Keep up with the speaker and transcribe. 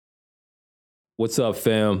What's up,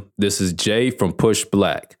 fam? This is Jay from Push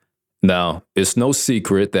Black. Now, it's no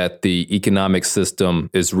secret that the economic system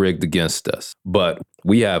is rigged against us, but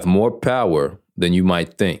we have more power than you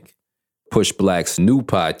might think. Push Black's new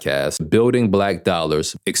podcast, Building Black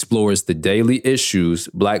Dollars, explores the daily issues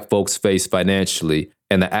Black folks face financially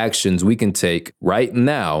and the actions we can take right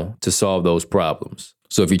now to solve those problems.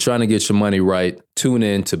 So if you're trying to get your money right, tune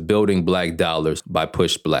in to Building Black Dollars by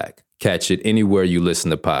Push Black. Catch it anywhere you listen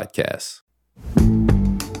to podcasts.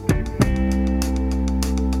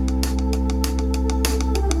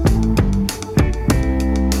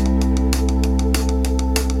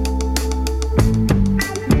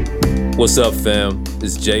 What's up, fam?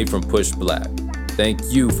 It's Jay from Push Black. Thank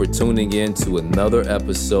you for tuning in to another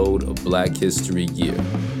episode of Black History Year.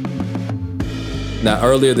 Now,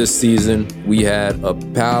 earlier this season, we had a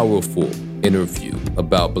powerful interview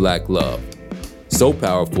about Black love. So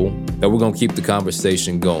powerful that we're going to keep the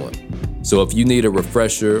conversation going. So if you need a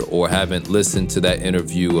refresher or haven't listened to that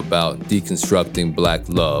interview about deconstructing Black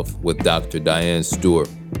love with Dr. Dianne Stewart,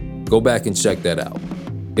 go back and check that out.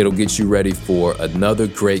 It'll get you ready for another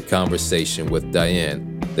great conversation with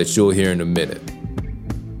Dianne that you'll hear in a minute.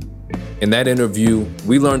 In that interview,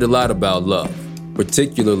 we learned a lot about love,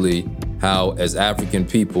 particularly how, as African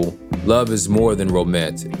people, love is more than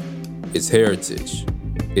romantic. It's heritage,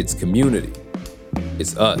 it's community,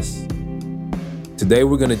 it's us. Today,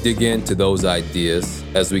 we're going to dig into those ideas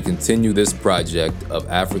as we continue this project of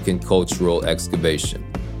African cultural excavation.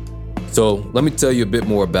 So let me tell you a bit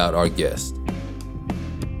more about our guest.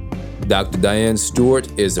 Dr. Dianne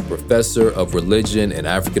Stewart is a professor of religion and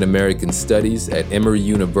African American studies at Emory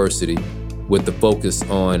University with the focus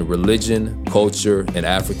on religion, culture, and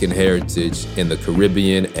African heritage in the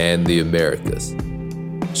Caribbean and the Americas.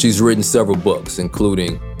 She's written several books,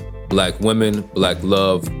 including Black Women, Black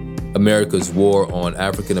Love, America's War on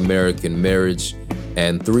African American Marriage,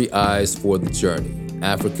 and 3 Eyes for the Journey,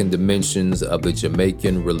 African Dimensions of the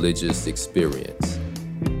Jamaican Religious Experience.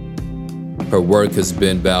 Her work has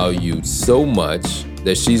been valued so much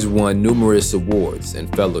that she's won numerous awards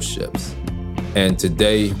and fellowships. And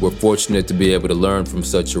today, we're fortunate to be able to learn from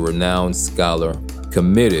such a renowned scholar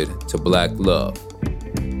committed to Black love.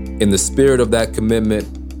 In the spirit of that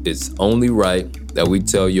commitment, it's only right that we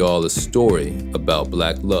tell you all a story about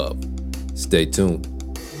Black love. Stay tuned.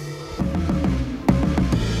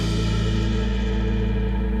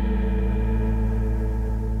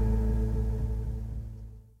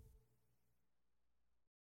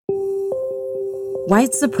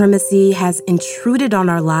 White supremacy has intruded on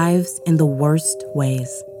our lives in the worst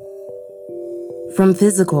ways. From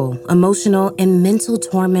physical, emotional, and mental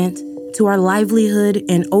torment to our livelihood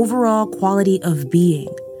and overall quality of being,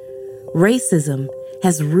 racism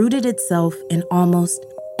has rooted itself in almost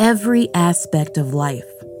every aspect of life,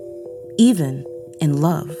 even in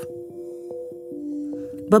love.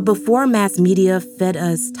 But before mass media fed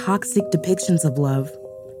us toxic depictions of love,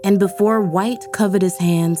 and before white covetous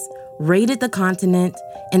hands raided the continent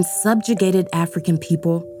and subjugated African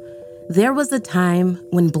people, there was a time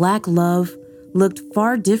when Black love looked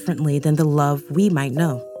far differently than the love we might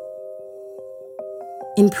know.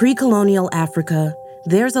 In pre-colonial Africa,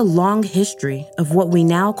 there's a long history of what we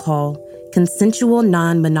now call consensual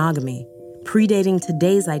non-monogamy, predating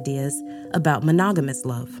today's ideas about monogamous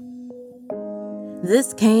love.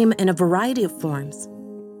 This came in a variety of forms.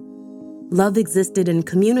 Love existed in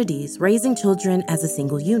communities raising children as a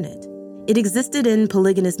single unit. It existed in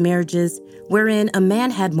polygynous marriages wherein a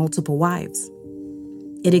man had multiple wives.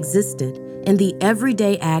 It existed in the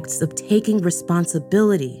everyday acts of taking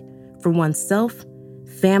responsibility for oneself,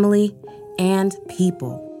 family, and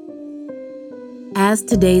people. As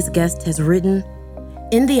today's guest has written,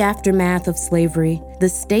 in the aftermath of slavery, the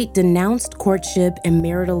state denounced courtship and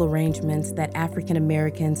marital arrangements that African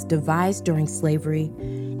Americans devised during slavery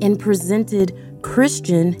and presented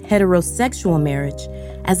Christian heterosexual marriage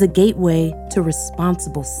as a gateway to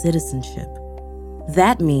responsible citizenship.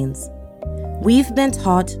 That means we've been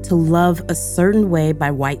taught to love a certain way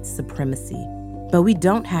by white supremacy, but we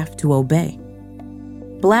don't have to obey.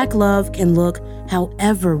 Black love can look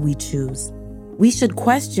however we choose. We should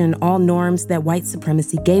question all norms that white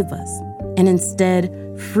supremacy gave us, and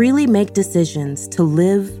instead freely make decisions to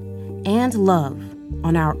live and love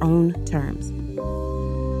on our own terms.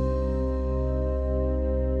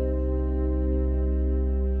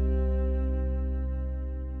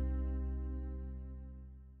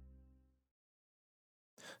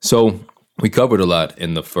 So we covered a lot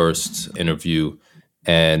in the first interview,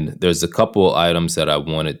 and there's a couple items that I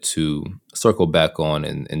wanted to circle back on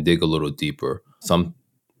and dig a little deeper. So I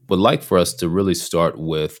would like for us to really start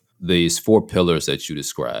with these four pillars that you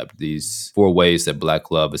described, these four ways that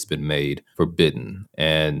Black love has been made forbidden.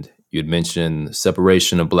 And you had mentioned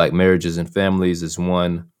separation of Black marriages and families is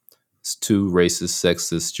one. It's two, racist,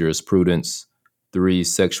 sexist jurisprudence. Three,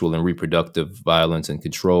 sexual and reproductive violence and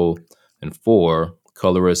control. And four,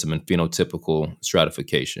 colorism and phenotypical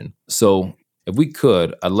stratification. So if we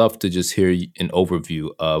could, I'd love to just hear an overview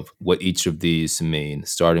of what each of these mean,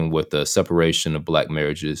 starting with the separation of Black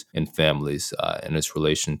marriages and families and its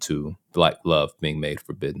relation to Black love being made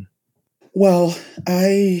forbidden. Well,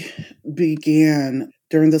 I began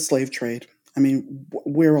during the slave trade. I mean,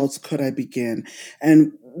 where else could I begin?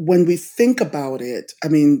 And when we think about it, I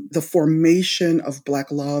mean, the formation of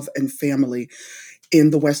Black love and family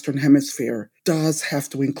in the Western Hemisphere does have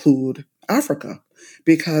to include Africa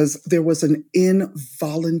because there was an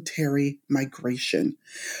involuntary migration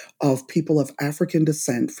of people of African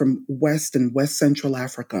descent from West and West Central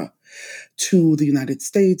Africa to the United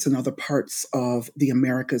States and other parts of the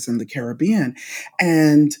Americas and the Caribbean.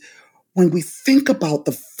 And when we think about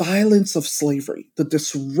the violence of slavery, the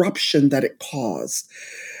disruption that it caused,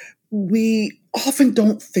 we often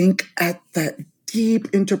don't think at that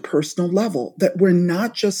deep interpersonal level that we're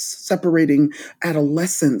not just separating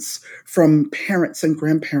adolescents from parents and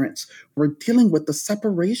grandparents. We're dealing with the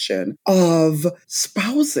separation of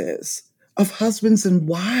spouses, of husbands and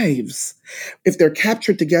wives. If they're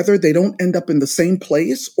captured together, they don't end up in the same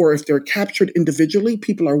place, or if they're captured individually,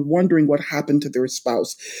 people are wondering what happened to their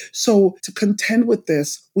spouse. So to contend with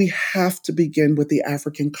this, we have to begin with the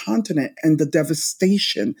African continent and the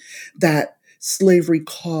devastation that slavery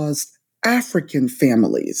caused African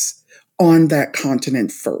families on that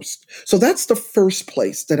continent first. So that's the first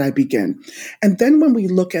place that I begin. And then when we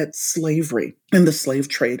look at slavery and the slave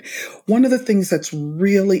trade, one of the things that's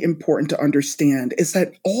really important to understand is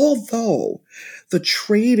that although the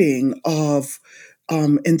trading of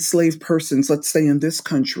enslaved persons, let's say in this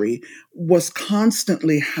country, was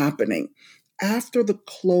constantly happening, after the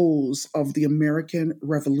close of the American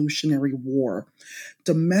Revolutionary War,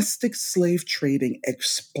 domestic slave trading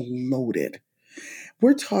exploded.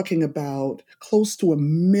 We're talking about close to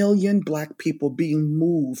 1 million Black people being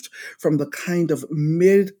moved from the kind of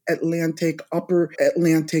mid-Atlantic, upper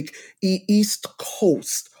Atlantic, East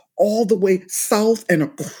Coast, all the way south and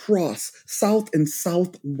across, south and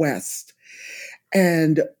southwest.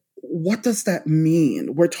 And what does that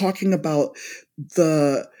mean? We're talking about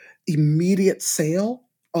the immediate sale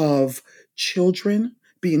of children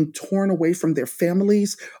being torn away from their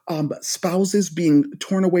families, spouses being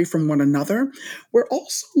torn away from one another. We're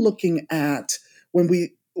also looking at when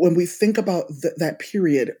we think about that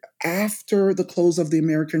period after the close of the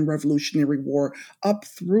American Revolutionary War, up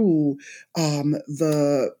through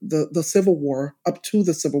the Civil War, up to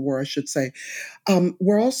the Civil War, I should say.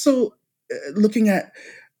 We're also looking at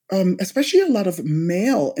especially a lot of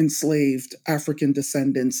male enslaved African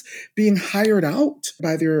descendants being hired out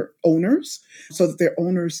by their owners so that their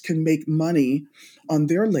owners can make money on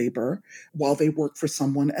their labor while they work for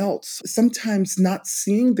someone else. Sometimes not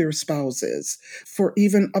seeing their spouses for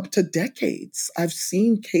even up to decades. I've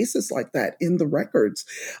seen cases like that in the records.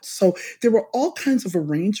 So there were all kinds of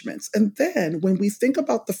arrangements. And then when we think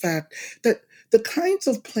about the fact that the kinds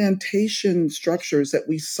of plantation structures that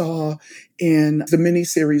we saw in the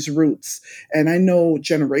miniseries Roots, and I know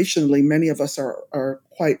generationally many of us are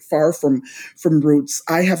quite far from Roots.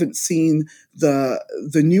 I haven't seen the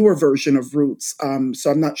newer version of Roots, so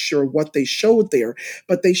I'm not sure what they showed there,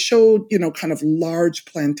 but they showed kind of large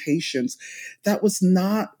plantations. That was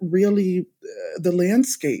not really the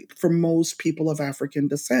landscape for most people of African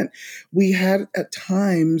descent. We had at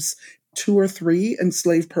times 2 or 3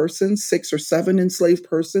 enslaved persons, 6 or 7 enslaved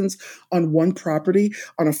persons on one property,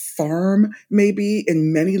 on a farm, maybe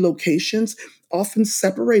in many locations, often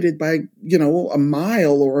separated by, a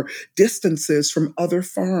mile or distances from other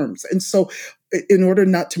farms. And so in order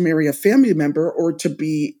not to marry a family member or to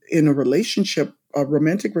be in a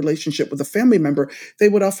romantic relationship with a family member, they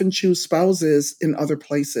would often choose spouses in other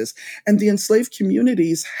places. And the enslaved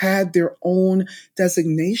communities had their own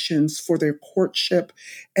designations for their courtship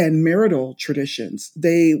and marital traditions.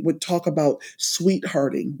 They would talk about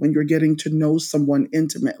sweethearting when you're getting to know someone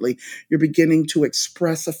intimately. You're beginning to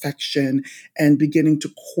express affection and beginning to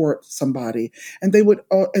court somebody. And they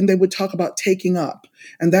would talk about taking up.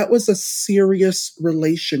 And that was a serious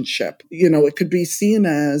relationship. It could be seen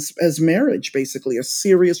as marriage, basically, a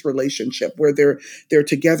serious relationship where they're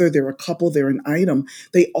together, they're a couple, they're an item.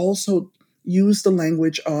 They also use the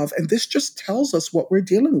language of, and this just tells us what we're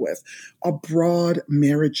dealing with, abroad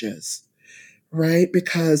marriages, right?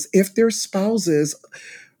 Because if their spouses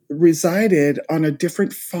resided on a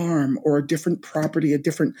different farm or a different property, a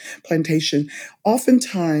different plantation,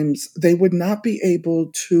 oftentimes they would not be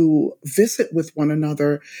able to visit with one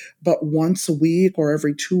another but once a week or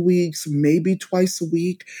every 2 weeks, maybe twice a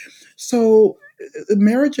week. So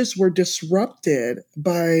marriages were disrupted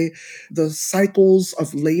by the cycles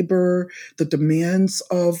of labor, the demands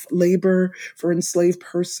of labor for enslaved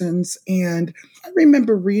persons. And I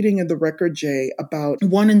remember reading in the record, Jay, about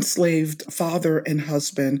one enslaved father and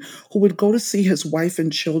husband who would go to see his wife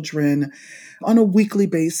and children on a weekly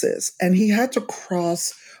basis. And he had to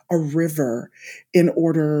cross a river in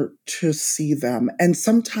order to see them. And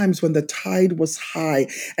sometimes when the tide was high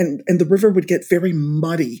and the river would get very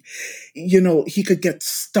muddy, he could get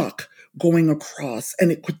stuck going across,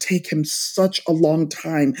 and it could take him such a long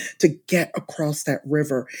time to get across that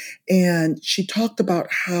river. And she talked about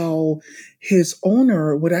how his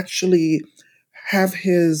owner would actually have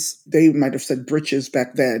they might have said breeches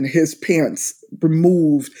back then, his pants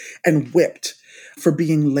removed and whipped for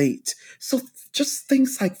being late. So just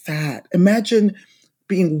things like that. Imagine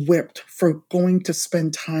being whipped for going to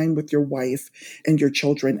spend time with your wife and your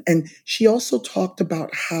children. And she also talked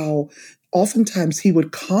about how oftentimes he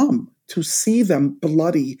would come to see them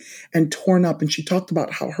bloody and torn up. And she talked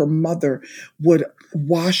about how her mother would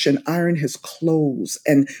wash and iron his clothes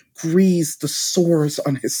and grease the sores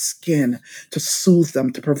on his skin to soothe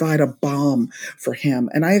them, to provide a balm for him.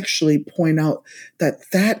 And I actually point out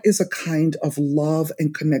that is a kind of love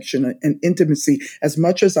and connection and intimacy. As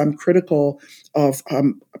much as I'm critical of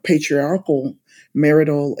patriarchal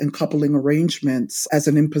marital and coupling arrangements as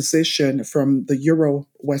an imposition from the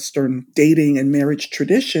Euro-Western dating and marriage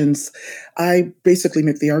traditions, I basically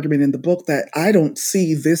make the argument in the book that I don't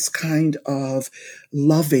see this kind of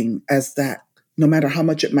loving as that, no matter how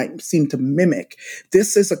much it might seem to mimic.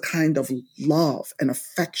 This is a kind of love and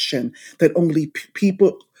affection that only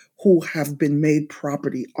people who have been made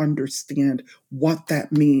property understand what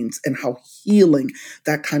that means and how healing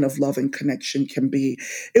that kind of love and connection can be.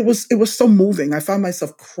 It was so moving. I found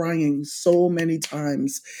myself crying so many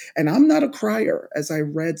times. And I'm not a crier as I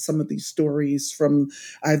read some of these stories from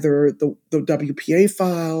either the WPA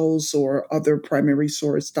files or other primary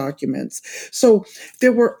source documents. So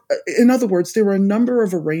in other words, there were a number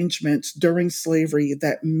of arrangements during slavery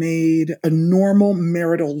that made a normal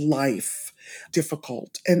marital life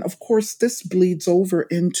difficult. And of course, this bleeds over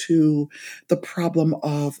into the problem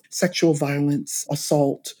of sexual violence,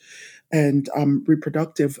 assault, and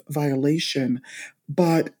reproductive violation.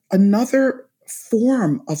 But another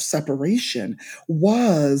form of separation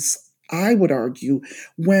was, I would argue,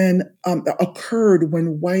 occurred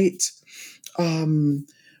when white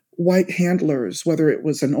handlers, whether it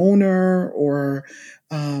was an owner or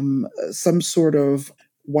some sort of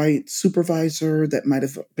white supervisor that might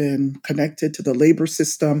have been connected to the labor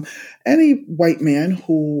system, any white man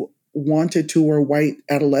who wanted to, or white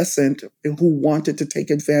adolescent who wanted to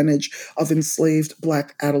take advantage of enslaved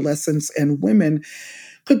Black adolescents and women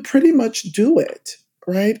could pretty much do it,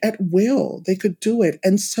 right? At will, they could do it.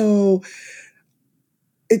 And so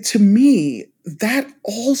to me, that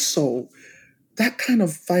kind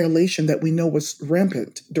of violation that we know was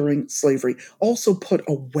rampant during slavery also put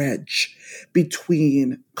a wedge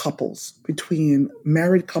between couples, between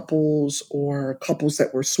married couples or couples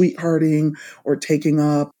that were sweethearting or taking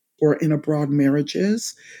up or in abroad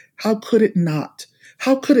marriages. How could it not?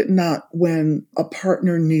 How could it not when a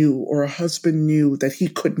partner knew or a husband knew that he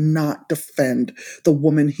could not defend the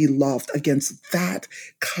woman he loved against that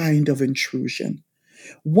kind of intrusion?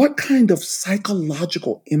 What kind of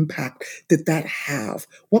psychological impact did that have?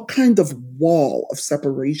 What kind of wall of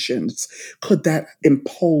separations could that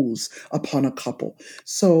impose upon a couple?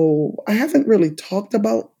 So I haven't really talked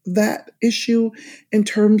about that issue in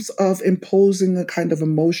terms of imposing a kind of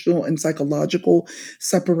emotional and psychological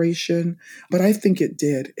separation, but I think it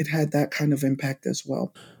did. It had that kind of impact as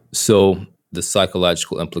well. So the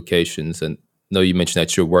psychological implications, and I know you mentioned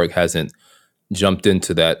that your work hasn't jumped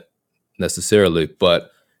into that necessarily,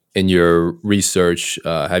 but in your research,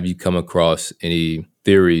 have you come across any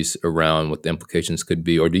theories around what the implications could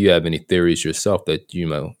be, or do you have any theories yourself that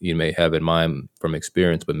you may have in mind from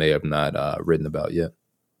experience but may have not written about yet?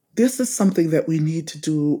 This is something that we need to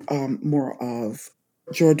do more of.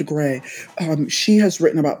 Georgia Gray, she has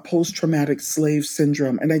written about post-traumatic slave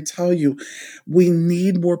syndrome. And I tell you, we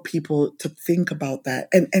need more people to think about that.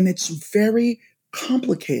 And it's very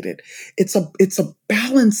complicated. It's a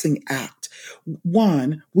balancing act.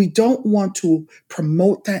 One, we don't want to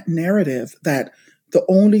promote that narrative that the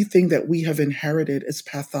only thing that we have inherited is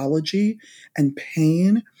pathology and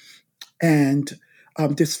pain and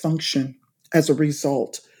dysfunction as a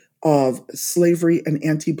result of slavery and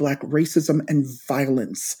anti-Black racism and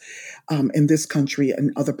violence in this country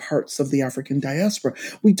and other parts of the African diaspora.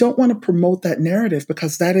 We don't want to promote that narrative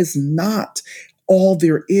because that is not all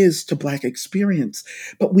there is to Black experience.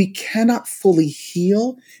 But we cannot fully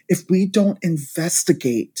heal if we don't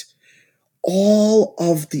investigate all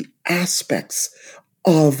of the aspects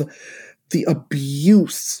of the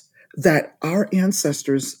abuse that our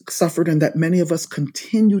ancestors suffered and that many of us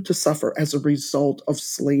continue to suffer as a result of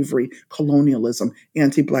slavery, colonialism,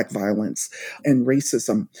 anti-Black violence, and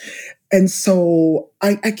racism. And so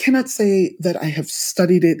I cannot say that I have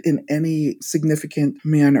studied it in any significant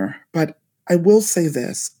manner, but I will say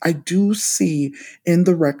this. I do see in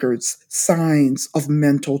the records signs of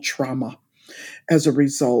mental trauma as a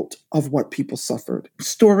result of what people suffered.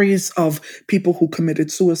 Stories of people who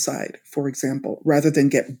committed suicide, for example, rather than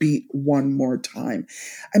get beat one more time.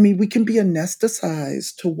 I mean, we can be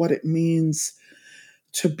anesthetized to what it means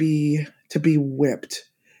to be whipped.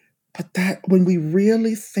 But that when we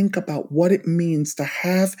really think about what it means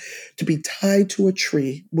to be tied to a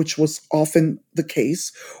tree, which was often the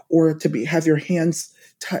case, or to have your hands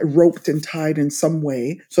roped and tied in some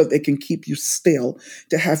way so that they can keep you still,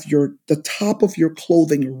 to have the top of your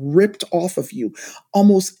clothing ripped off of you.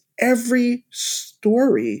 Almost every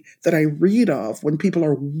story that I read of when people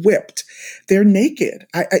are whipped, they're naked.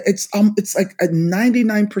 It's like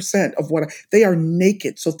 99% of they are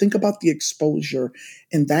naked. So think about the exposure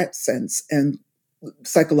in that sense and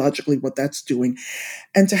psychologically what that's doing.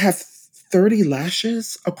 And to have 30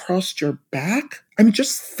 lashes across your back, I mean,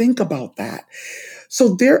 just think about that.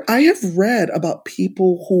 So I have read about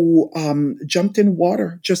people who jumped in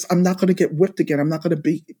water. I'm not going to get whipped again. I'm not going to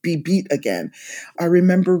be beat again. I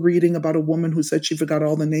remember reading about a woman who said she forgot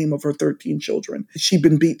all the name of her 13 children. She'd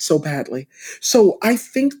been beat so badly. So I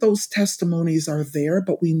think those testimonies are there,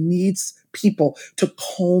 but we need people to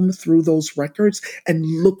comb through those records and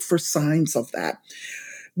look for signs of that.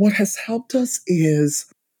 What has helped us is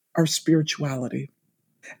our spirituality.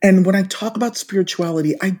 And when I talk about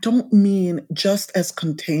spirituality, I don't mean just as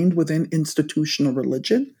contained within institutional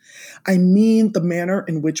religion. I mean the manner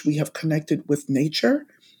in which we have connected with nature.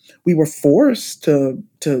 We were forced to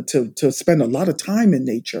spend a lot of time in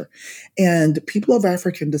nature. And people of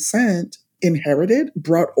African descent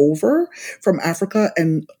brought over from Africa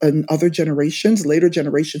and other generations, later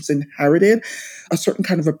generations inherited a certain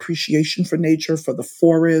kind of appreciation for nature, for the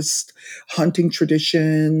forest, hunting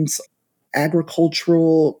traditions,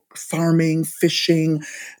 agricultural, farming, fishing,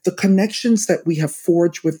 the connections that we have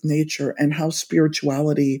forged with nature and how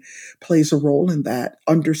spirituality plays a role in that,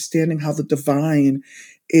 understanding how the divine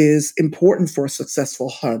is important for a successful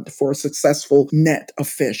hunt, for a successful net of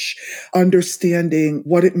fish, understanding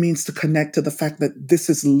what it means to connect to the fact that this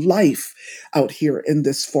is life out here in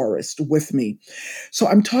this forest with me. So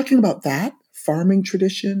I'm talking about that. Farming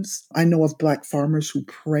traditions. I know of Black farmers who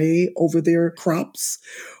pray over their crops,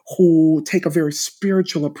 who take a very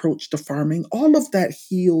spiritual approach to farming. All of that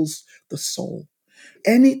heals the soul.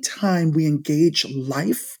 Anytime we engage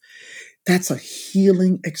life, that's a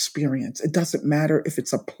healing experience. It doesn't matter if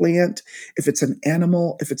it's a plant, if it's an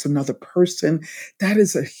animal, if it's another person. That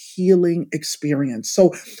is a healing experience.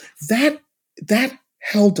 So that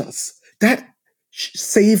held us. That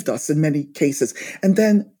saved us in many cases. And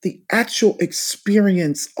then the actual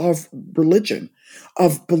experience of religion,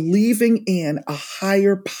 of believing in a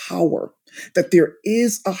higher power, that there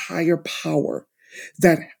is a higher power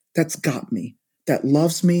that's got me, that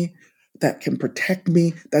loves me, that can protect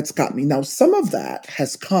me, that's got me. Now, some of that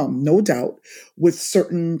has come, no doubt, with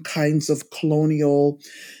certain kinds of colonial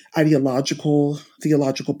ideological,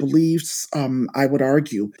 theological beliefs, I would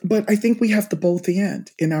argue. But I think we have the both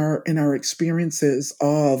end in our experiences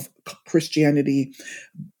of Christianity,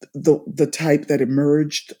 the type that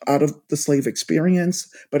emerged out of the slave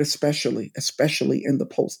experience, but especially in the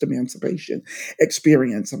post-emancipation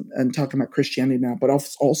experience. I'm talking about Christianity now, but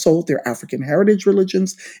also their African heritage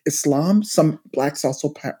religions, Islam. Some Blacks also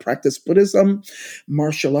practice Buddhism,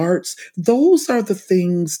 martial arts. Those are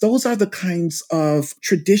the kinds of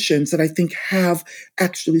traditions that I think have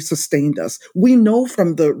actually sustained us. We know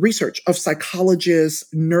from the research of psychologists,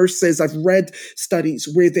 nurses, I've read studies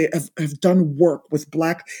where they have done work with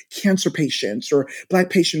Black cancer patients or Black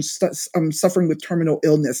patients suffering with terminal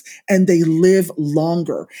illness, and they live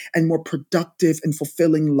longer and more productive and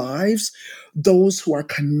fulfilling lives. Those who are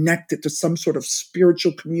connected to some sort of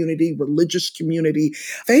spiritual community, religious community.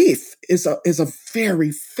 Faith is a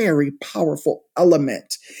very, very powerful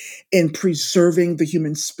element in preserving the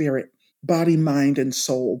human spirit, body, mind, and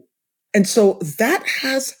soul. And so that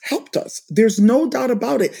has helped us. There's no doubt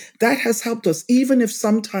about it. That has helped us, even if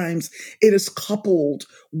sometimes it is coupled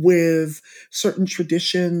with certain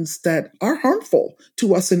traditions that are harmful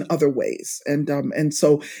to us in other ways. And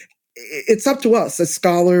so it's up to us as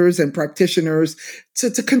scholars and practitioners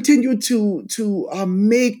to continue to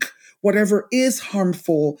make whatever is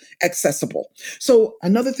harmful accessible. So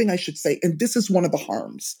another thing I should say, and this is one of the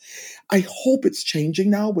harms, I hope it's changing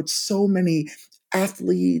now with so many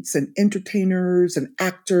athletes and entertainers and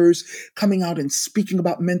actors coming out and speaking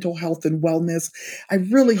about mental health and wellness. I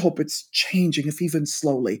really hope it's changing, if even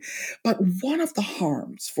slowly. But one of the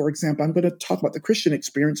harms, for example, I'm going to talk about the Christian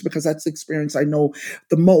experience because that's the experience I know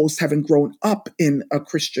the most, having grown up in a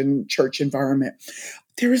Christian church environment.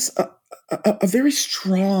 There is a very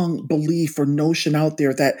strong belief or notion out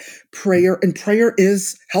there that prayer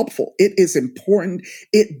is helpful. It is important.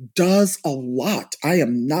 It does a lot. I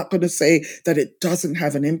am not going to say that it doesn't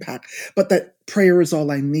have an impact, but that prayer is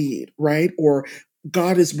all I need, right? Or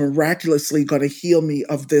God is miraculously going to heal me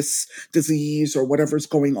of this disease or whatever's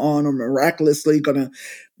going on, or miraculously going to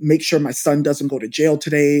make sure my son doesn't go to jail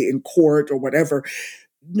today in court or whatever.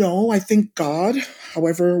 No, I think God,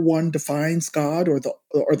 however one defines God, or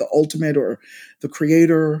the ultimate, or the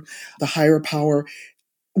creator, the higher power,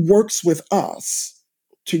 works with us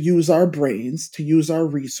to use our brains, to use our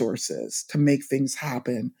resources, to make things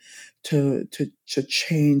happen, to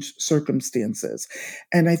change circumstances.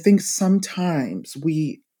 And I think sometimes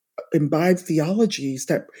we imbibe theologies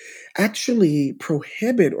that actually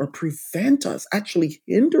prohibit or prevent us, actually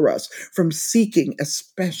hinder us from seeking,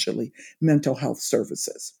 especially mental health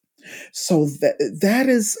services. So that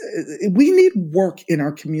is, we need work in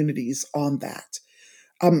our communities on that.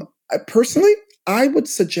 Personally, I would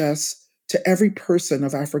suggest to every person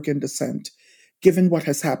of African descent, given what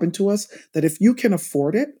has happened to us, that if you can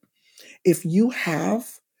afford it, if you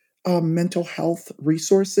have mental health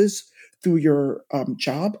resources through your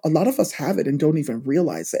job, a lot of us have it and don't even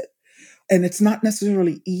realize it. And it's not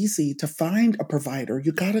necessarily easy to find a provider.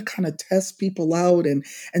 You got to kind of test people out and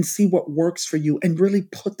see what works for you and really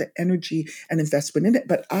put the energy and investment in it.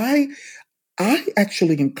 But I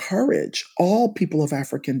actually encourage all people of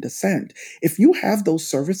African descent, if you have those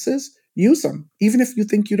services, use them, even if you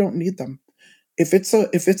think you don't need them. If it's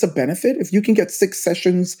a benefit, if you can get 6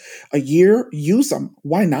 sessions a year, use them.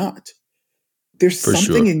 Why not? There's For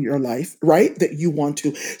something sure. in your life, right, that you want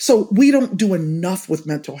to. So we don't do enough with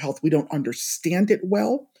mental health. We don't understand it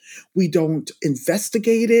well. We don't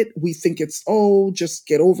investigate it. We think it's, oh, just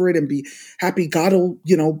get over it and be happy. God will,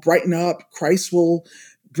 brighten up. Christ will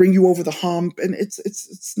bring you over the hump. And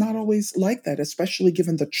it's not always like that, especially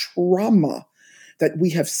given the trauma that we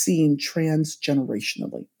have seen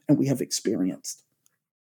transgenerationally and we have experienced.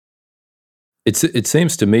 It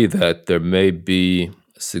seems to me that there may be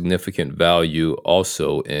significant value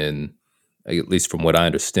also in, at least from what I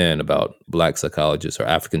understand about Black psychologists or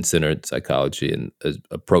African-centered psychology, and an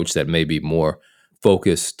approach that may be more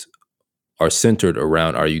focused or centered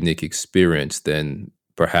around our unique experience than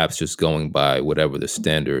perhaps just going by whatever the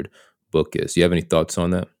standard book is. Do you have any thoughts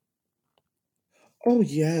on that? Oh,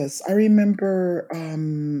 yes. I remember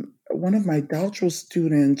one of my doctoral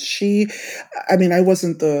students, I mean, I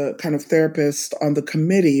wasn't the kind of therapist on the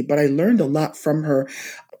committee, but I learned a lot from her.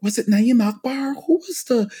 Was it Naeem Akbar? Who was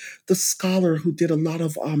the scholar who did a lot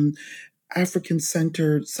of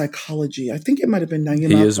African-centered psychology? I think it might have been Naeem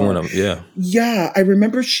He is one Akbar. of them. Yeah. Yeah, I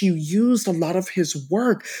remember she used a lot of his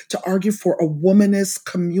work to argue for a womanist,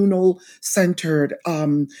 communal-centered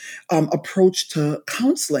approach to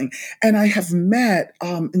counseling. And I have met,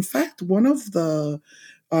 in fact, one of the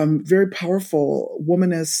very powerful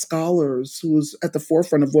womanist scholars who's at the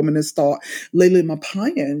forefront of womanist thought, Layli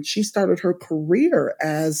Mapayan. She started her career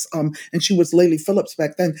as, and she was Layli Phillips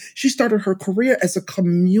back then, she started her career as a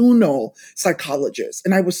communal psychologist.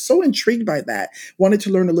 And I was so intrigued by that, wanted to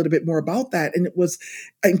learn a little bit more about that. And it was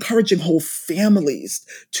encouraging whole families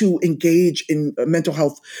to engage in mental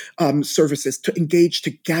health services, to engage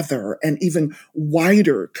together, and even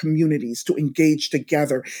wider communities to engage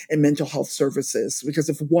together in mental health services. Because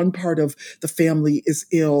if one part of the family is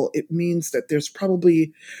ill, it means that there's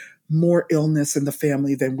probably more illness in the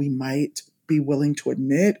family than we might be willing to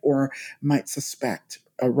admit or might suspect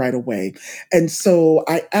right away. And so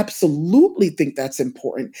I absolutely think that's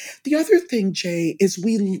important. The other thing, Jay, is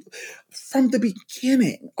from the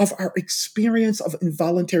beginning of our experience of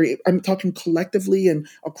involuntary, I'm talking collectively and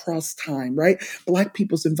across time, right? Black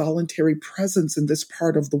people's involuntary presence in this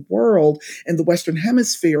part of the world, in the Western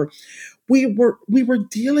Hemisphere, we were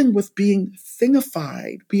dealing with being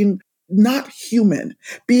thingified, being not human,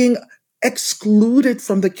 being excluded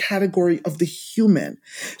from the category of the human.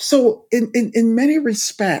 So in many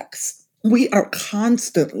respects, we are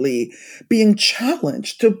constantly being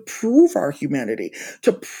challenged to prove our humanity,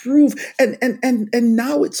 to prove, and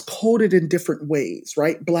now it's coded in different ways,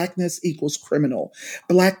 right? Blackness equals criminal.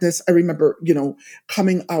 Blackness, I remember,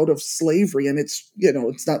 coming out of slavery, and it's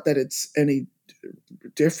not that it's any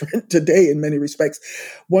different today in many respects.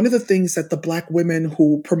 One of the things that the Black women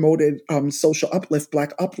who promoted social uplift,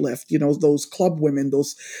 Black uplift, those club women,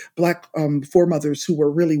 those Black foremothers who were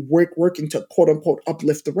really working to quote unquote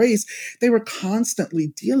uplift the race, they were constantly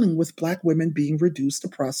dealing with Black women being reduced to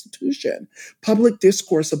prostitution. Public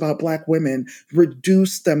discourse about Black women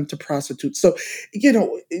reduced them to prostitutes. So,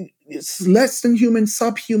 it's less than human,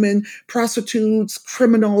 subhuman, prostitutes,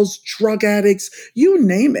 criminals, drug addicts, you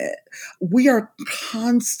name it. We are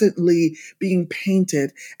constantly being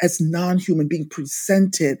painted as non-human, being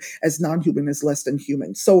presented as non-human, as less than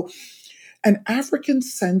human. So an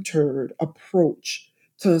African-centered approach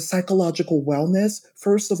to psychological wellness,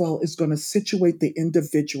 first of all, is going to situate the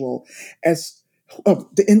individual as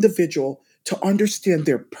to understand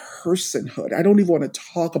their personhood. I don't even want to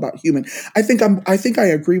talk about human. I think I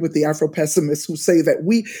agree with the Afro pessimists who say that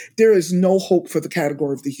there is no hope for the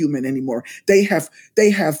category of the human anymore. They have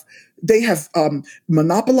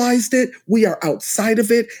monopolized it. We are outside of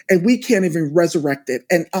it, and we can't even resurrect it.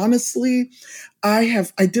 And honestly, I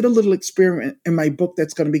did a little experiment in my book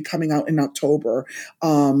that's going to be coming out in October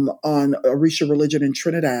on Orisha religion in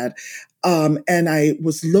Trinidad. And I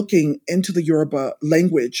was looking into the Yoruba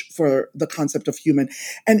language for the concept of human.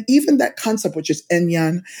 And even that concept, which is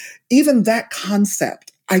Enyan, even that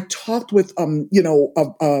concept, I talked with,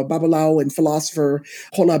 Babalao and philosopher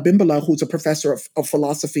Kola Bimbala, who's a professor of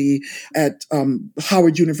philosophy at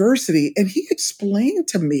Howard University. And he explained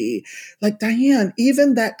to me, like, Dianne,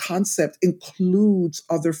 even that concept includes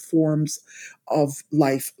other forms of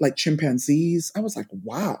life, like chimpanzees. I was like,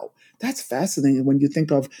 wow, that's fascinating when you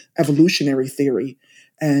think of evolutionary theory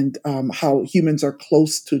and how humans are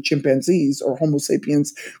close to chimpanzees, or Homo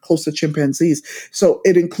sapiens close to chimpanzees. So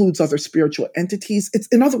it includes other spiritual entities.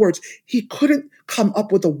 In other words, he couldn't come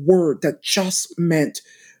up with a word that just meant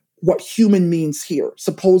what human means here,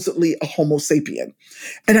 supposedly a Homo sapien.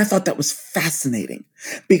 And I thought that was fascinating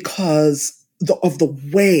because of the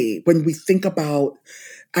way, when we think about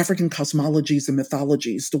African cosmologies and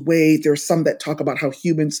mythologies, the way there's some that talk about how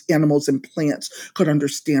humans, animals, and plants could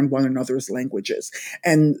understand one another's languages.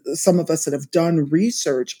 And some of us that have done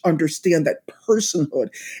research understand that personhood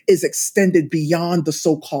is extended beyond the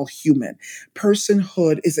so-called human.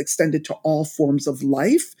 Personhood is extended to all forms of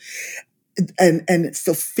life and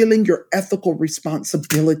fulfilling your ethical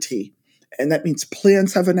responsibility. And that means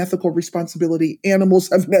plants have an ethical responsibility, animals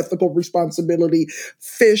have an ethical responsibility,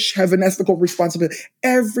 fish have an ethical responsibility.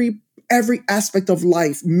 Every aspect of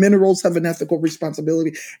life, minerals have an ethical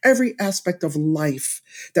responsibility. Every aspect of life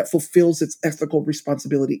that fulfills its ethical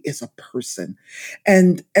responsibility is a person.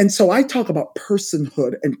 And so I talk about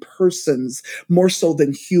personhood and persons more so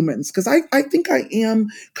than humans, because I think I am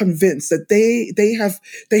convinced that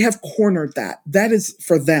they have cornered that. That is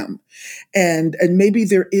for them. And maybe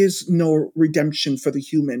there is no redemption for the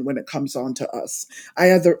human when it comes on to us.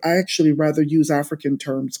 I actually rather use African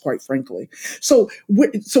terms, quite frankly. So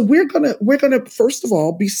we're gonna first of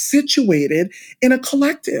all be situated in a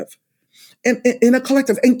collective, in a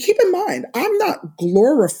collective. And keep in mind, I'm not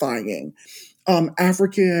glorifying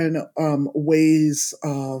African ways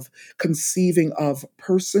of conceiving of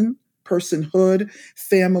personhood,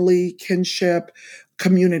 family, kinship,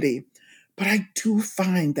 community. But I do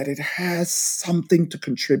find that it has something to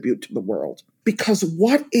contribute to the world, because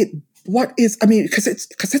because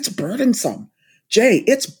it's burdensome. Jay,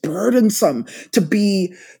 it's burdensome to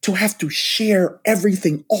have to share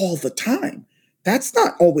everything all the time. That's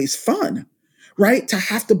not always fun, right? To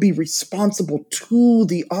have to be responsible to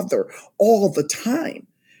the other all the time.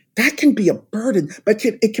 That can be a burden, but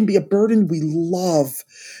it can be a burden we love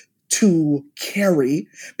to carry,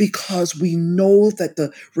 because we know that the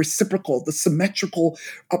reciprocal, the symmetrical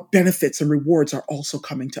benefits and rewards are also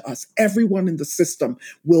coming to us. Everyone in the system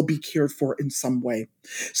will be cared for in some way.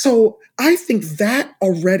 So I think that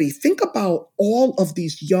already, think about all of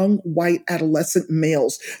these young white adolescent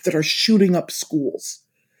males that are shooting up schools.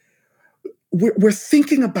 We're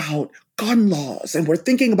thinking about gun laws, and we're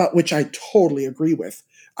thinking about, which I totally agree with.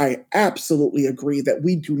 I absolutely agree that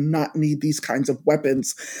we do not need these kinds of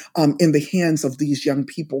weapons in the hands of these young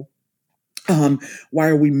people. Why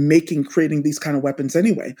are we creating these kind of weapons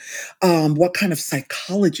anyway? What kind of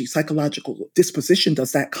psychological disposition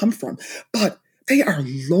does that come from? But they are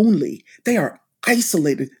lonely. They are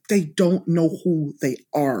isolated. They don't know who they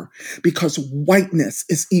are because whiteness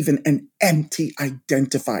is even an empty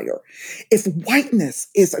identifier. If whiteness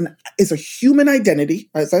is a human identity,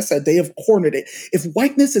 as I said, they have cornered it. If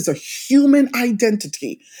whiteness is a human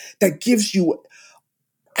identity that gives you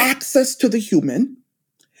access to the human,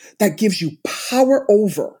 that gives you power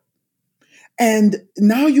over. And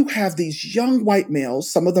now you have these young white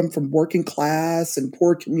males, some of them from working class and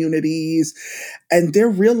poor communities, and they're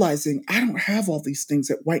realizing I don't have all these things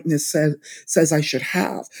that says I should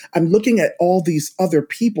have. I'm looking at all these other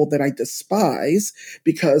people that I despise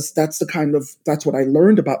because that's what I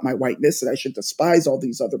learned about my whiteness, that I should despise all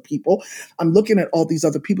these other people. I'm looking at all these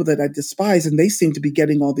other people that I despise, and they seem to be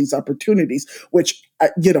getting all these opportunities, which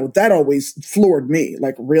that always floored me.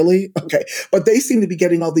 Like, really? Okay. But they seem to be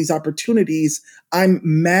getting all these opportunities. I'm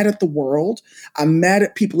mad at the world. I'm mad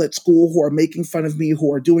at people at school who are making fun of me,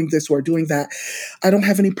 who are doing this, who are doing that. I don't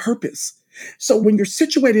have any purpose. So when you're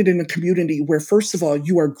situated in a community where, first of all,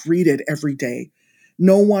 you are greeted every day,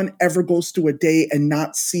 no one ever goes through a day and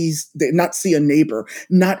not see a neighbor,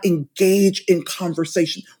 not engage in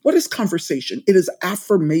conversation. What is conversation? It is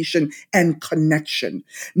affirmation and connection,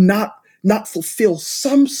 not fulfill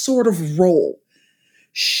some sort of role.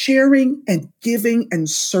 Sharing and giving and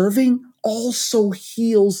serving also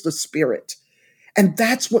heals the spirit. And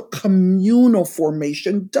that's what communal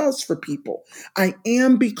formation does for people. I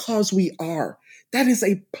am because we are. That is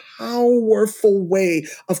a powerful way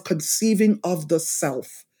of conceiving of the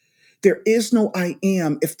self. There is no I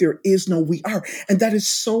am if there is no we are. And that is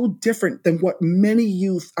so different than what many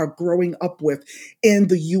youth are growing up with in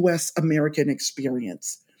the US American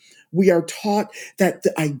experience. We are taught that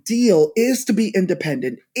the ideal is to be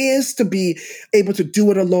independent, is to be able to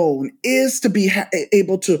do it alone, is to be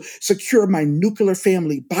able to secure my nuclear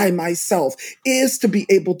family by myself, is to be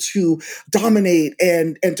able to dominate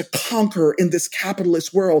and to conquer in this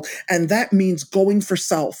capitalist world. And that means going for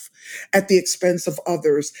self at the expense of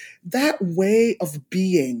others. That way of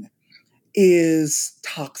being is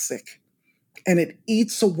toxic. And it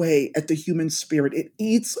eats away at the human spirit. It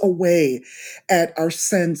eats away at our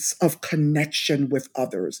sense of connection with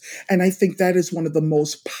others. And I think that is one of the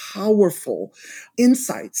most powerful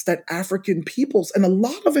insights that African peoples and a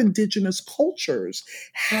lot of indigenous cultures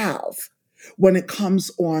have when it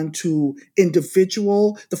comes on to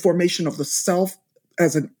the formation of the self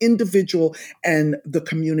as an individual and the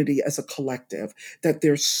community as a collective, that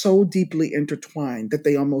they're so deeply intertwined that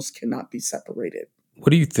they almost cannot be separated. What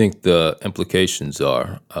do you think the implications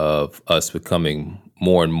are of us becoming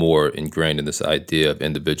more and more ingrained in this idea of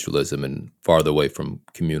individualism and farther away from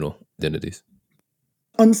communal identities?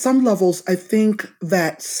 On some levels, I think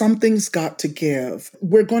that something's got to give.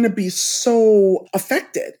 We're going to be so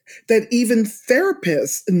affected that even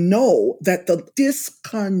therapists know that the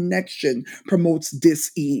disconnection promotes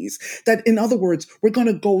dis-ease. That, in other words, we're going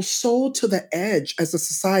to go so to the edge as a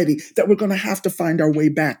society that we're going to have to find our way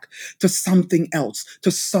back to something else,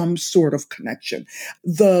 to some sort of connection.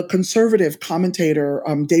 The conservative commentator,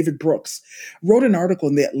 David Brooks, wrote an article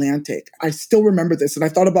in The Atlantic. I still remember this, and I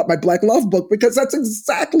thought about my Black Love book because that's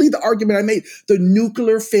exactly the argument I made. The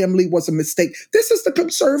nuclear family was a mistake. This is the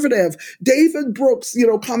conservative David Brooks,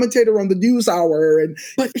 commentator on the NewsHour,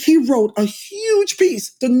 but he wrote a huge piece.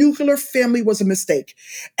 The nuclear family was a mistake,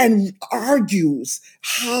 and argues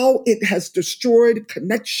how it has destroyed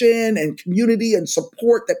connection and community and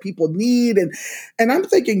support that people need. And I'm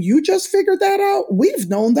thinking, you just figured that out? We've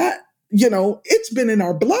known that. It's been in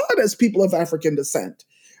our blood as people of African descent.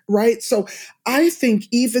 Right. So I think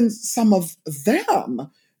even some of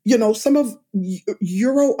them, some of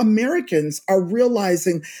Euro Americans are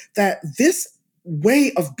realizing that this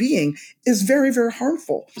way of being is very, very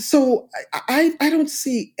harmful. So I don't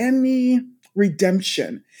see any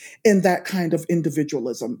redemption in that kind of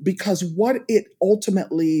individualism, because what it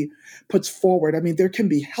ultimately puts forward, there can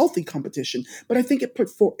be healthy competition, but I think it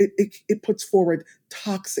puts forward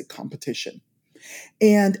toxic competition.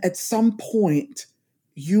 And at some point,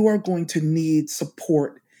 you are going to need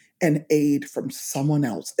support and aid from someone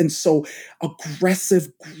else. And so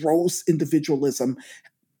aggressive, gross individualism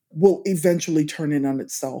will eventually turn in on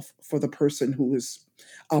itself for the person who is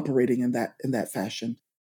operating in that fashion.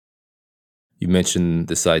 You mentioned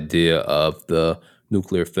this idea of the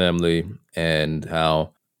nuclear family and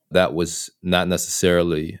how that was not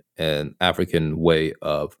necessarily an African way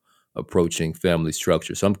of approaching family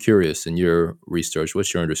structure. So I'm curious, in your research,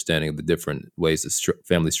 what's your understanding of the different ways that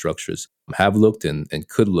family structures have looked and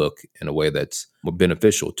could look in a way that's more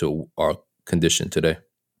beneficial to our condition today?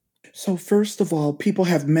 So first of all, people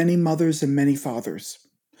have many mothers and many fathers.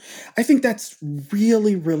 I think that's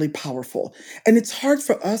really, really powerful. And it's hard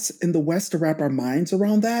for us in the West to wrap our minds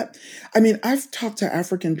around that. I mean, I've talked to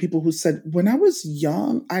African people who said, when I was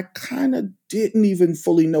young, I kind of didn't even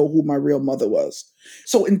fully know who my real mother was.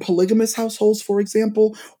 So, in polygamous households, for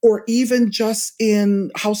example, or even just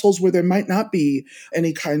in households where there might not be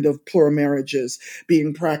any kind of plural marriages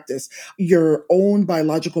being practiced, your own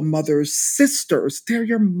biological mother's sisters, they're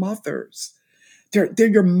your mothers. They're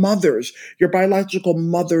your mothers, your biological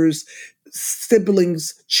mother's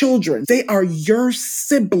siblings' children. They are your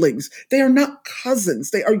siblings. They are not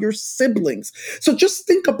cousins. They are your siblings. So just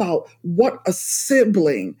think about what a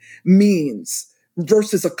sibling means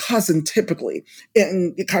versus a cousin typically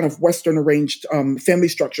in kind of Western arranged family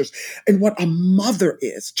structures, and what a mother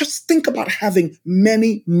is. Just think about having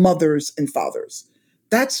many mothers and fathers.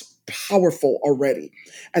 That's powerful already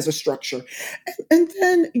as a structure. And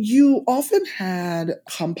then you often had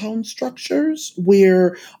compound structures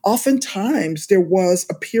where oftentimes there was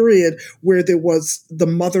a period where there was the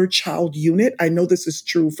mother-child unit. I know this is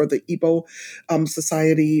true for the Igbo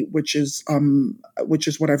society, which is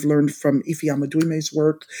what I've learned from Ife Amaduime's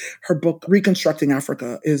work. Her book Reconstructing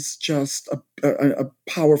Africa is just a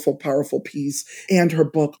powerful, powerful piece. And her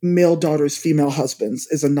book Male Daughters, Female Husbands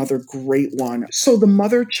is another great one. So the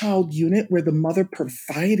mother-child unit where the mother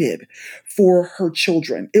provided for her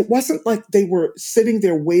children. It wasn't like they were sitting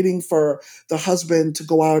there waiting for the husband to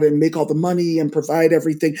go out and make all the money and provide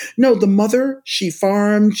everything. No, the mother, she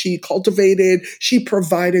farmed, she cultivated, she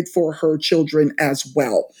provided for her children as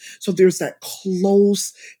well. So there's that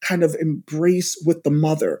close kind of embrace with the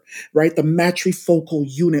mother, right? The matrifocal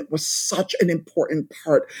unit was such an important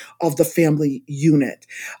part of the family unit.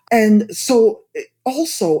 And so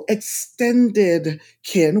also extended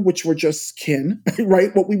kin, which were just kin,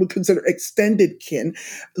 right? What we would consider extended kin,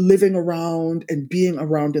 living around and being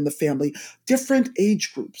around in the family, different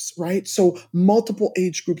age groups, right? So multiple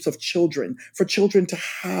age groups of children, for children to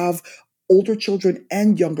have older children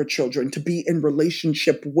and younger children to be in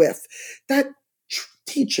relationship with. That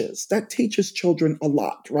teaches children a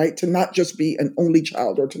lot, right? To not just be an only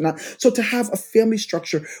child or so to have a family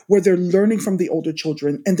structure where they're learning from the older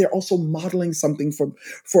children and they're also modeling something for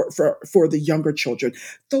the younger children.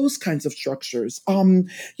 Those kinds of structures.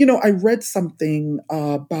 I read something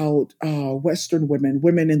about Western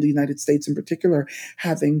women in the United States in particular,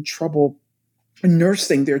 having trouble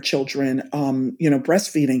nursing their children,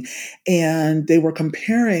 breastfeeding. And they were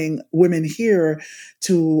comparing women here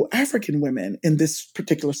to African women in this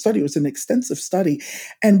particular study. It was an extensive study.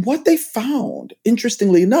 And what they found,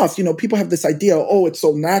 interestingly enough, people have this idea, oh, it's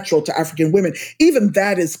so natural to African women. Even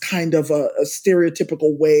that is kind of a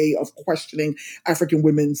stereotypical way of questioning African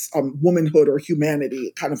women's womanhood or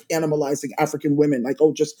humanity, kind of animalizing African women, like,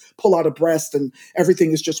 oh, just pull out a breast and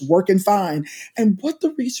everything is just working fine. And what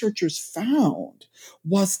the researchers found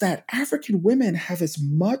was that African women have as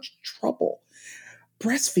much trouble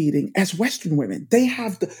breastfeeding as Western women.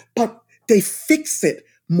 But they fix it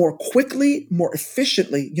more quickly, more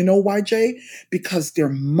efficiently. You know why, Jay? Because their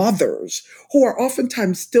mothers, who are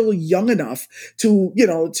oftentimes still young enough to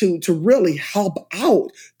really help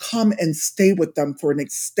out, come and stay with them for an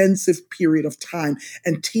extensive period of time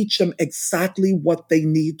and teach them exactly what they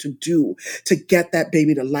need to do to get that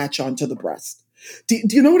baby to latch onto the breast. Do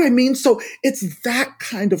you know what I mean? So it's that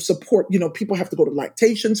kind of support. People have to go to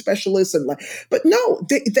lactation specialists but no,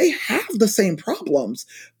 they have the same problems,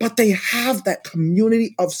 but they have that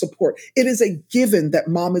community of support. It is a given that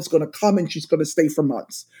mom is going to come and she's going to stay for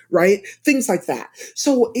months, right? Things like that.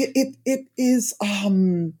 So it is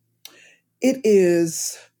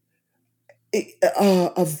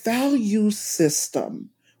a value system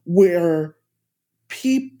where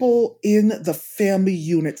people in the family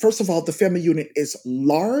unit, first of all, the family unit is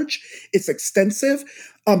large, it's extensive.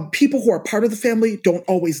 People who are part of the family don't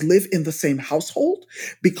always live in the same household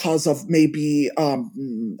because of maybe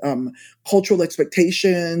cultural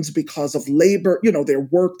expectations, because of labor, their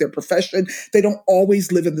work, their profession. They don't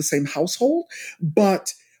always live in the same household,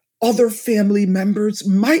 but other family members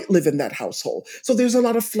might live in that household. So there's a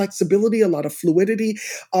lot of flexibility, a lot of fluidity.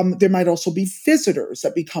 There might also be visitors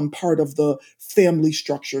that become part of the family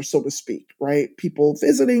structure, so to speak, right? People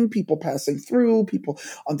visiting, people passing through, people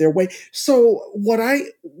on their way. So what I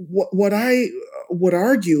would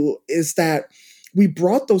argue is that we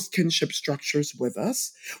brought those kinship structures with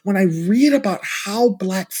us. When I read about how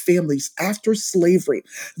Black families after slavery,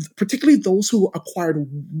 particularly those who acquired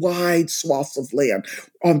wide swaths of land,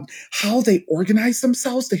 how they organized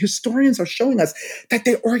themselves, the historians are showing us that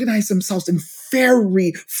they organized themselves in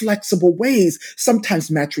very flexible ways, sometimes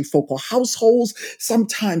matrifocal households,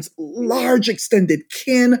 sometimes large extended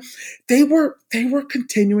kin. They were they were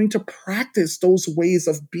continuing to practice those ways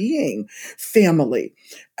of being family.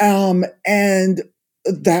 And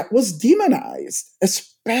that was demonized,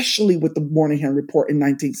 especially with the Moynihan Report in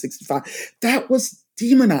 1965. That was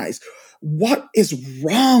demonized. What is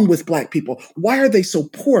wrong with Black people? Why are they so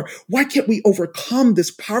poor? Why can't we overcome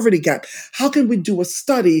this poverty gap? How can we do a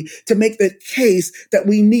study to make the case that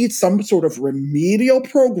we need some sort of remedial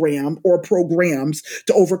program or programs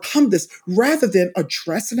to overcome this rather than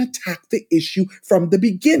address and attack the issue from the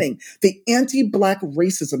beginning? The anti-Black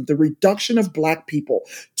racism, the reduction of Black people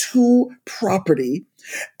to property,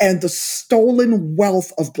 and the stolen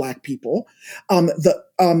wealth of Black people,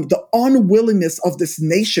 the unwillingness of this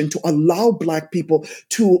nation to allow Black people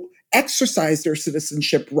to exercise their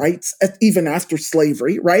citizenship rights even after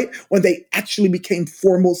slavery, right? When they actually became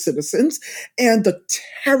formal citizens, and the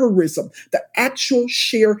terrorism, the actual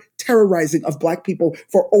sheer terrorizing of Black people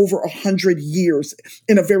for over 100 years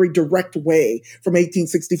in a very direct way from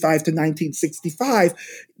 1865 to 1965.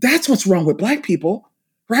 That's what's wrong with Black people.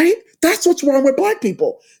 Right? That's what's wrong with Black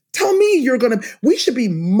people. Tell me we should be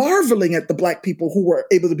marveling at the Black people who were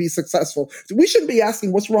able to be successful. We shouldn't be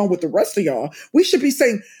asking what's wrong with the rest of y'all. We should be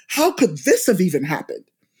saying, how could this have even happened,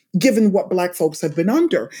 given what Black folks have been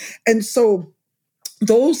under? And so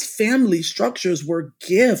those family structures were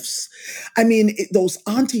gifts. I mean, those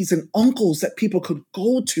aunties and uncles that people could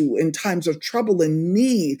go to in times of trouble and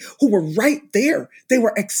need, who were right there. They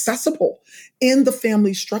were accessible in the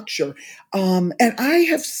family structure. And I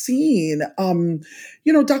have seen,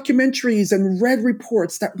 documentaries and read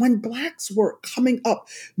reports that when Blacks were coming up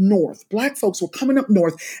north, Black folks were coming up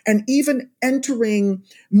north and even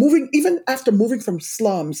even after moving from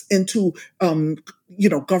slums into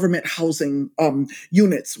government housing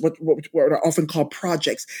units, what are often called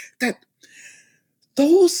projects, that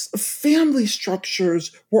those family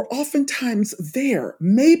structures were oftentimes there,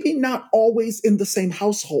 maybe not always in the same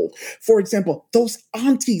household. For example, those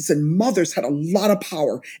aunties and mothers had a lot of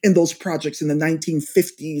power in those projects in the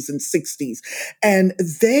 1950s and 60s. And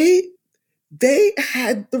they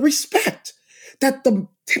had the respect that the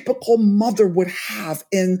typical mother would have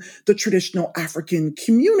in the traditional African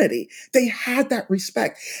community. They had that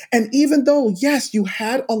respect. And even though, yes, you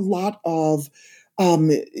had a lot of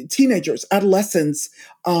teenagers, adolescents,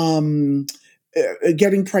 getting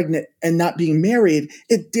pregnant and not being married,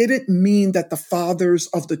 it didn't mean that the fathers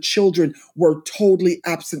of the children were totally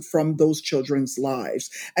absent from those children's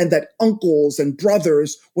lives, and that uncles and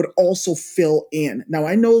brothers would also fill in. Now,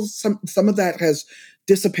 I know some of that has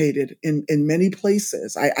dissipated in many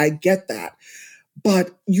places. I get that.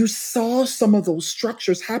 But you saw some of those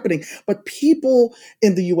structures happening. But people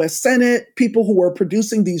in the US Senate, people who were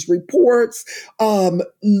producing these reports,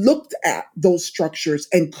 looked at those structures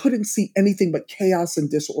and couldn't see anything but chaos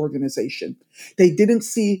and disorganization. They didn't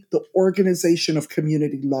see the organization of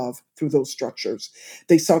community love through those structures.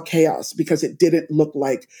 They saw chaos because it didn't look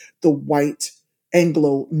like the white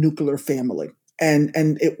Anglo nuclear family. And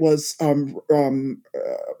it was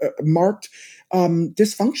marked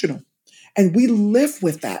dysfunctional. And we live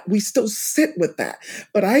with that. We still sit with that.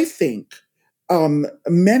 But I think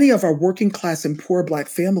many of our working class and poor Black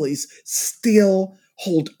families still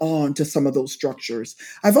hold on to some of those structures.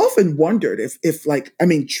 I've often wondered if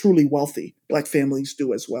truly wealthy Black families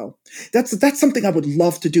do as well. That's something I would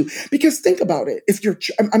love to do. Because think about it.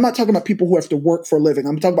 I'm not talking about people who have to work for a living.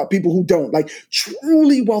 I'm talking about people who don't, like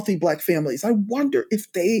truly wealthy Black families. I wonder if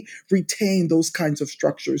they retain those kinds of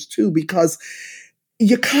structures too, because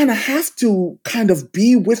you kind of have to kind of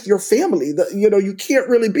be with your family. You can't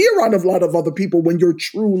really be around a lot of other people when you're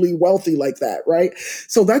truly wealthy like that, right?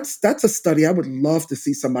 So that's a study I would love to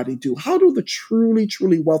see somebody do. How do the truly,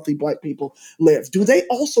 truly wealthy Black people live? Do they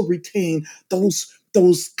also retain those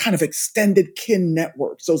kind of extended kin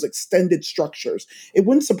networks, those extended structures? It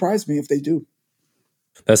wouldn't surprise me if they do.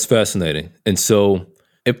 That's fascinating. And so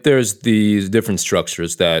if there's these different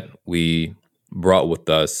structures that we brought with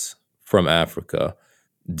us from Africa,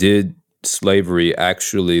 did slavery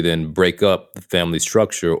actually then break up the family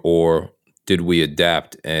structure, or did we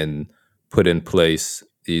adapt and put in place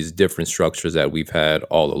these different structures that we've had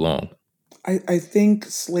all along? I think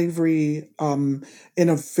slavery, in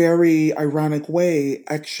a very ironic way,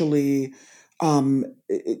 actually,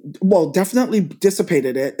 definitely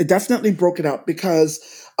dissipated it. It definitely broke it up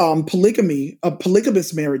because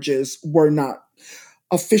polygamous marriages were not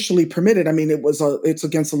officially permitted. I mean, it's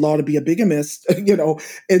against the law to be a bigamist,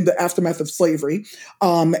 in the aftermath of slavery.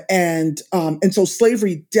 And so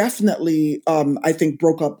slavery definitely, I think,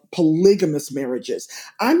 broke up polygamous marriages.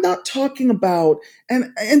 I'm not talking about,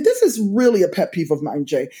 and this is really a pet peeve of mine,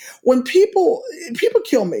 Jay. When people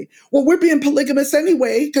kill me, well, we're being polygamous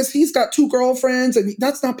anyway because he's got two girlfriends, and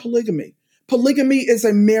that's not polygamy. Polygamy is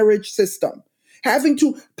a marriage system. Having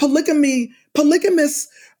to polygamous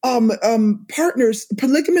partners,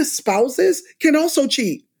 polygamous spouses can also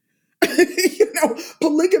cheat.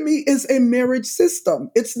 Polygamy is a marriage system.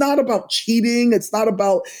 It's not about cheating. It's not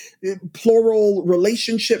about plural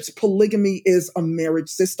relationships. Polygamy is a marriage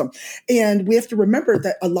system. And we have to remember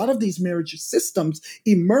that a lot of these marriage systems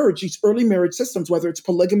emerge, these early marriage systems, whether it's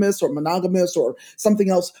polygamous or monogamous or something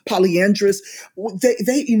else, polyandrous,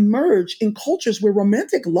 they emerge in cultures where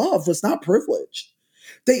romantic love was not privileged.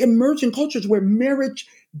 They emerge in cultures where marriage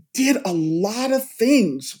did a lot of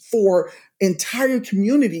things for entire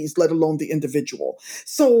communities, let alone the individual.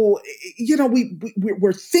 So,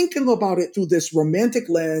 we're thinking about it through this romantic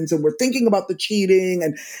lens, and we're thinking about the cheating,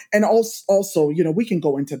 and also, we can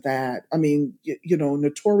go into that. I mean,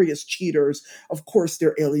 notorious cheaters, of course,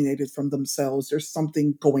 they're alienated from themselves. There's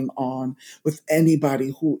something going on with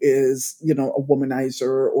anybody who is, a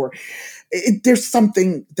womanizer, or there's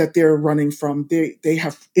something that they're running from. They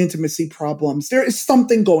have intimacy problems. There is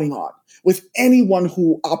something going on with anyone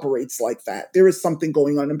who operates like that. There is something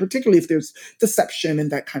going on. And particularly if there's deception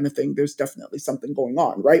and that kind of thing, there's definitely something going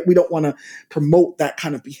on, right? We don't want to promote that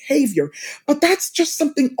kind of behavior, but that's just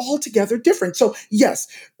something altogether different. So yes,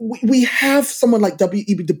 we have someone like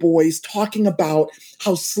W.E.B. Du Bois talking about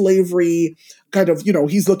how slavery kind of,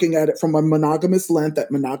 he's looking at it from a monogamous lens, that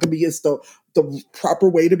monogamy is the proper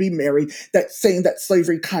way to be married, that saying that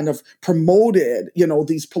slavery kind of promoted,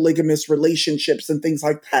 these polygamous relationships and things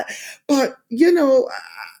like that. But,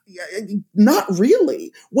 not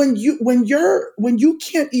really. When you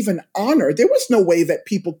can't even honor, there was no way that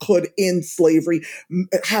people could in slavery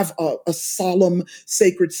have a solemn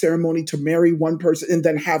sacred ceremony to marry one person and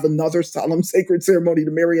then have another solemn sacred ceremony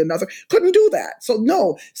to marry another. Couldn't do that. So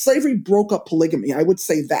no, slavery broke up polygamy. I would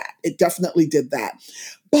say that it definitely did that,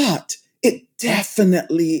 but it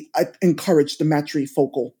definitely encouraged the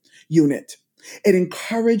matrifocal unit. It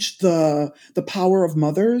encouraged the power of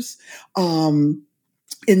mothers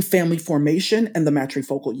in family formation and the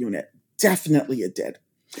matrifocal unit. Definitely it did.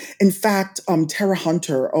 In fact, Tara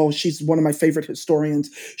Hunter, she's one of my favorite historians.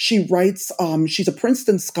 She writes, she's a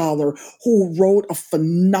Princeton scholar who wrote a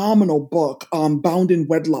phenomenal book, Bound in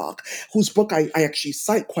Wedlock, whose book I actually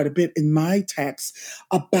cite quite a bit in my text,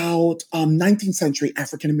 about 19th century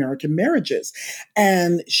African-American marriages.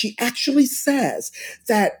 And she actually says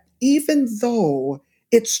that even though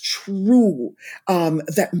it's true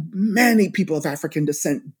that many people of African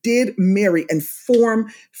descent did marry and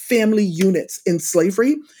form family units in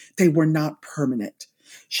slavery, they were not permanent.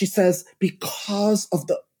 She says because of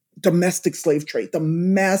the domestic slave trade, the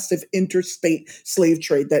massive interstate slave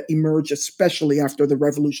trade that emerged, especially after the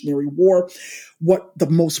Revolutionary War, what the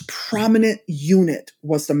most prominent unit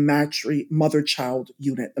was the mother-child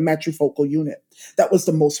unit, the matrifocal unit. That was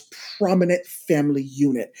the most prominent family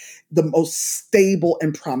unit, the most stable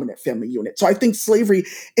and prominent family unit. So I think slavery,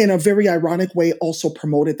 in a very ironic way, also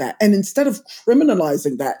promoted that. And instead of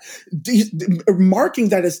criminalizing that, marking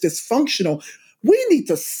that as dysfunctional, we need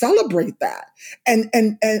to celebrate that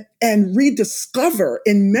and rediscover,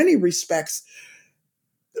 in many respects,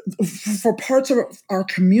 for parts of our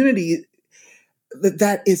community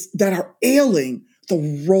that are ailing,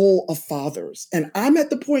 the role of fathers. And I'm at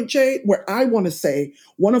the point, Jay, where I want to say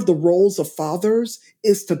one of the roles of fathers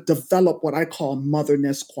is to develop what I call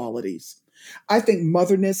motherness qualities. I think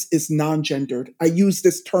motherness is non-gendered. I use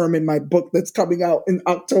this term in my book that's coming out in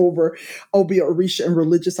October, Obia Orisha and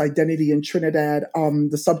Religious Identity in Trinidad.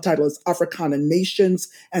 The subtitle is Africana Nations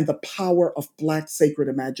and the Power of Black Sacred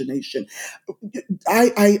Imagination.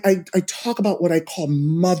 I talk about what I call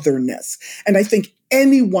motherness, and I think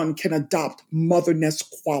anyone can adopt motherness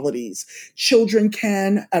qualities. Children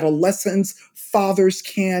can, adolescents, fathers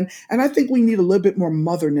can, and I think we need a little bit more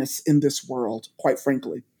motherness in this world, quite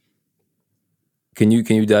frankly. Can you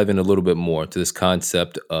dive in a little bit more to this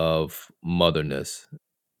concept of motherness?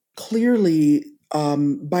 Clearly,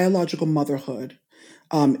 biological motherhood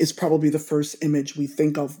is probably the first image we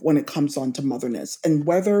think of when it comes on to motherness, and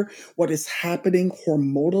whether what is happening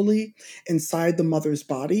hormonally inside the mother's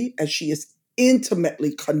body as she is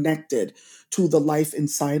intimately connected to the life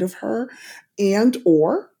inside of her, and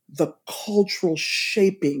or the cultural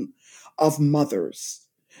shaping of mothers.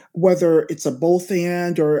 whether it's a both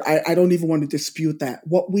and, or I don't even want to dispute that.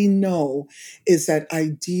 What we know is that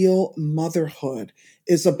ideal motherhood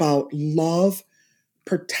is about love,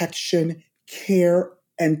 protection, care,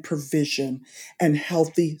 and provision, and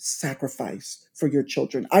healthy sacrifice for your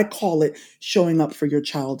children. I call it showing up for your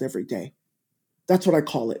child every day. That's what I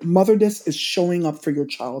call it. Motherness is showing up for your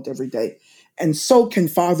child every day. And so can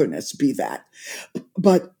fatherness be that.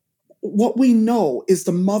 But what we know is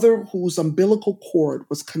the mother whose umbilical cord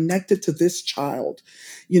was connected to this child,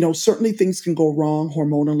 certainly things can go wrong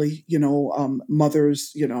hormonally,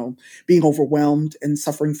 mothers, being overwhelmed and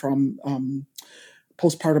suffering from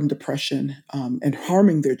postpartum depression and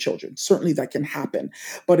harming their children. Certainly that can happen.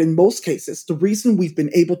 But in most cases, the reason we've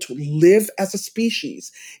been able to live as a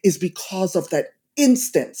species is because of that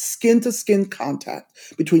instant skin-to-skin contact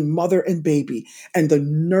between mother and baby and the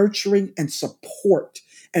nurturing and support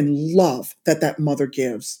and love that mother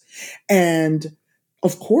gives. And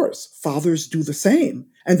of course, fathers do the same,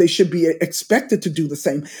 and they should be expected to do the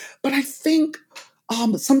same. But I think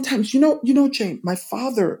sometimes, Jane, my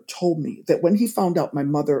father told me that when he found out my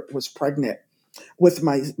mother was pregnant with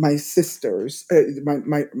my sisters,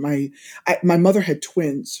 my mother had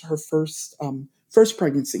twins. Her first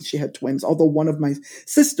pregnancy, she had twins. Although one of my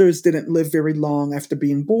sisters didn't live very long after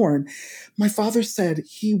being born, my father said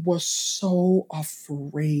he was so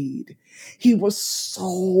afraid. He was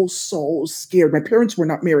so scared. My parents were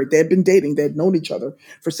not married. They had been dating. They had known each other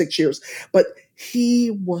for 6 years, but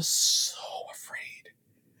he was so afraid.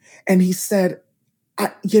 And he said,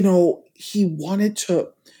 he wanted to.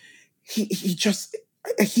 He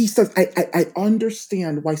says, I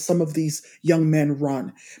understand why some of these young men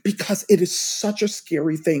run, because it is such a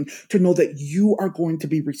scary thing to know that you are going to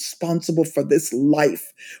be responsible for this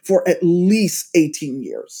life for at least 18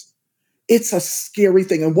 years. It's a scary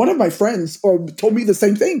thing. And one of my friends told me the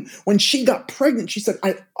same thing. When she got pregnant, she said,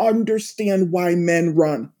 I understand why men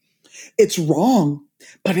run. It's wrong,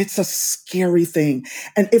 but it's a scary thing.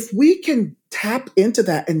 And if we can tap into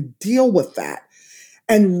that and deal with that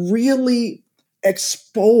and really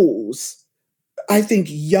expose, I think,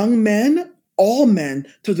 young men, all men,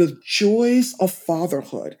 to the joys of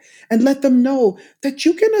fatherhood and let them know that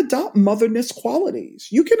you can adopt motherness qualities.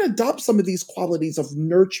 You can adopt some of these qualities of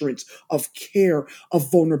nurturance, of care,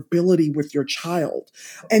 of vulnerability with your child,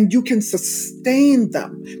 and you can sustain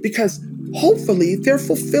them because hopefully they're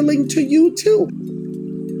fulfilling to you too.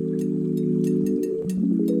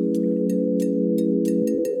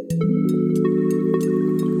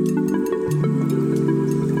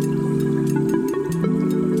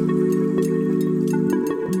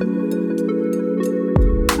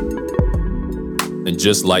 And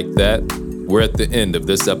just like that, we're at the end of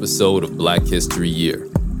this episode of Black History Year.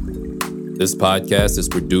 This podcast is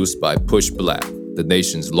produced by Push Black, the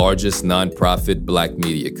nation's largest nonprofit Black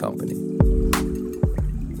media company.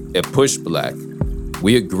 At Push Black,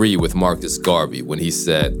 we agree with Marcus Garvey when he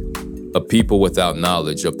said, "A people without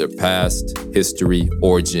knowledge of their past, history,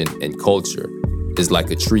 origin, and culture is like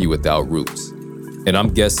a tree without roots." And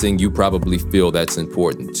I'm guessing you probably feel that's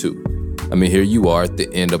important too. I mean, here you are at the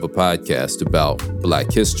end of a podcast about Black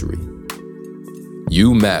history.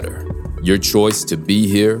 You matter. Your choice to be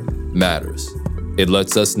here matters. It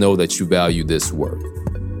lets us know that you value this work.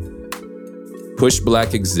 Push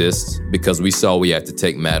Black exists because we saw we had to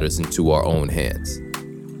take matters into our own hands.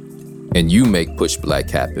 And you make Push Black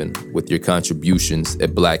happen with your contributions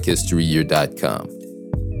at blackhistoryyear.com.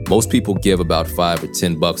 Most people give about $5 or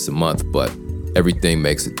 $10 a month, but everything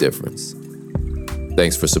makes a difference.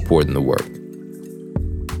 Thanks for supporting the work.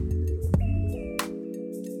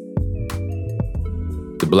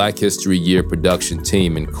 The Black History Year production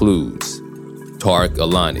team includes Tariq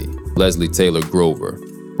Alani, Leslie Taylor Grover,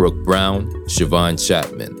 Brooke Brown, Siobhan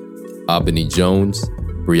Chapman, Abani Jones,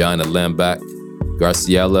 Brianna Lambach,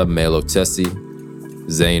 Graciela Melotesi,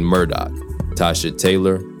 Zane Murdoch, Tasha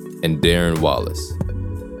Taylor, and Darren Wallace.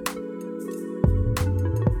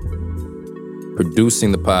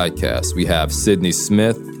 Producing the podcast, we have Sydney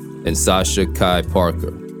Smith and Sasha Kai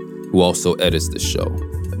Parker, who also edits the show.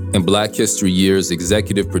 And Black History Year's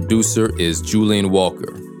executive producer is Julian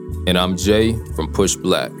Walker. And I'm Jay from Push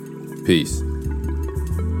Black. Peace.